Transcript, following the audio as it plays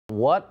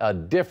What a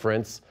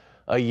difference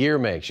a year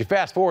makes. You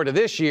fast forward to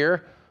this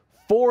year,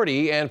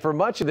 40, and for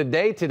much of the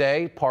day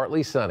today,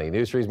 partly sunny.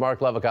 News 3's Marc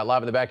Lovicott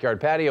live in the backyard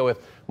patio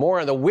with more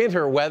on the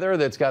winter weather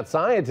that's got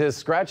scientists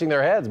scratching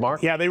their heads,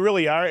 Mark. Yeah, they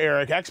really are,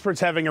 Eric. Experts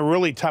having a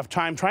really tough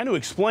time trying to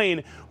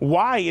explain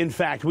why, in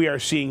fact, we are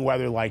seeing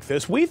weather like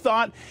this. We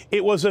thought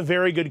it was a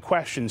very good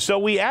question. So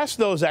we asked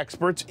those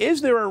experts,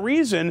 is there a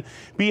reason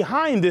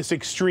behind this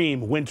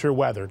extreme winter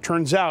weather?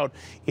 Turns out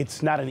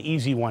it's not an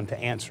easy one to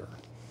answer.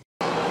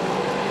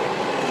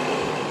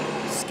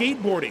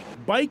 Skateboarding,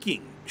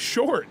 biking,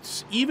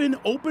 shorts, even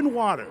open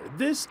water.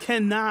 This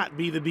cannot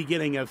be the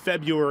beginning of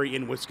February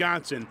in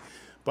Wisconsin,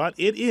 but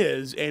it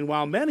is, and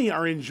while many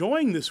are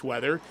enjoying this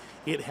weather,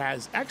 it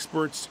has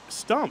experts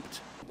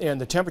stumped.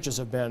 And the temperatures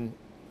have been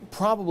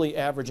probably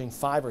averaging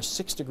 5 or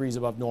 6 degrees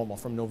above normal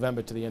from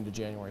November to the end of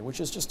January,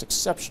 which is just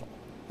exceptional.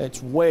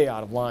 It's way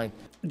out of line.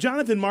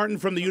 Jonathan Martin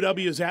from the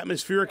UW's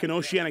Atmospheric and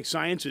Oceanic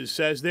Sciences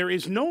says there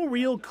is no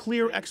real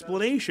clear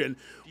explanation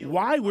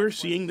why we're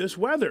seeing this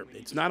weather.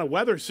 It's not a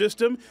weather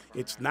system,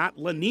 it's not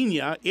La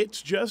Nina,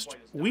 it's just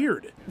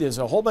weird. There's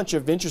a whole bunch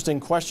of interesting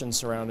questions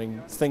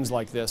surrounding things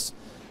like this.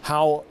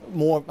 How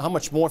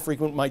much more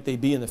frequent might they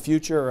be in the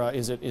future?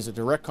 Is it a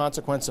direct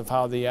consequence of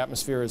how the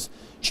atmosphere has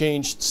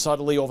changed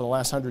subtly over the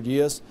last 100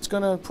 years? It's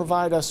going to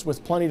provide us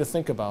with plenty to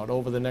think about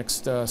over the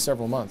next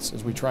several months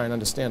as we try and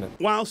understand it.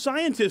 While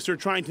scientists are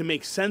trying to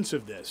make sense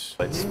of this,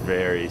 it's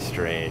very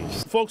strange.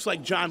 Folks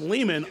like John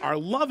Lehman are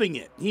loving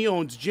it. He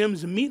owns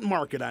Jim's Meat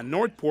Market on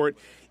Northport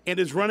and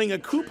is running a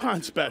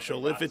coupon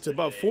special. If it's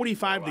above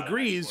 45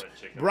 degrees,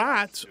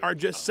 brats are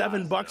just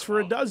 $7 for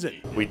a dozen.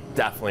 We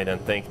definitely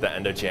didn't think the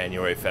end of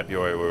January,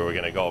 February, we were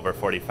going to go over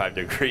 45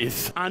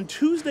 degrees. On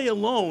Tuesday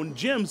alone,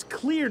 Jim's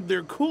cleared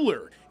their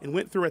cooler and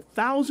went through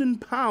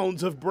 1,000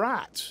 pounds of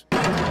brats.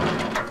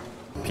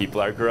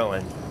 People are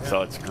grilling,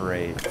 so it's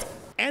great.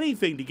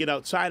 Anything to get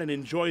outside and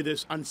enjoy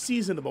this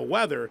unseasonable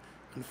weather.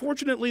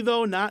 Unfortunately,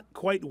 though, not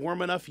quite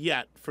warm enough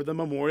yet for the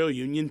Memorial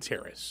Union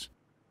Terrace.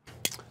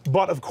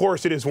 But of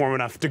course, it is warm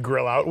enough to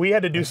grill out. We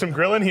had to do some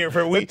grilling here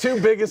for the two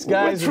biggest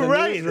guys in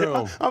the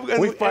newsroom.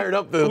 We fired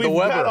up the Weber. We've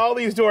got all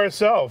these to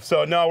ourselves,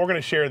 so no, we're going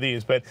to share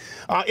these. But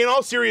in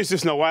all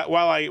seriousness, no.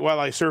 While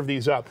I serve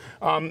these up,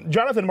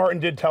 Jonathan Martin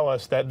did tell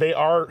us that they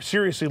are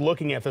seriously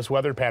looking at this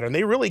weather pattern.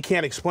 They really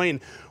can't explain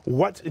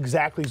what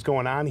exactly is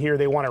going on here.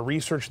 They want to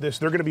research this.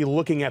 They're going to be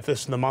looking at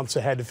this in the months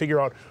ahead to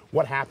figure out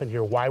what happened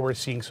here, why we're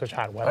seeing such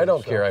hot weather. I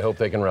don't care. I hope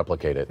they can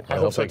replicate it. I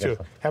hope so too.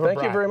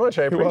 Thank you very much.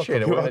 I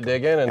appreciate it. We're going to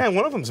dig in. And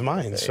one of them's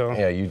mine. So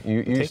yeah,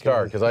 you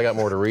start because I got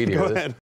more to read here. Go ahead.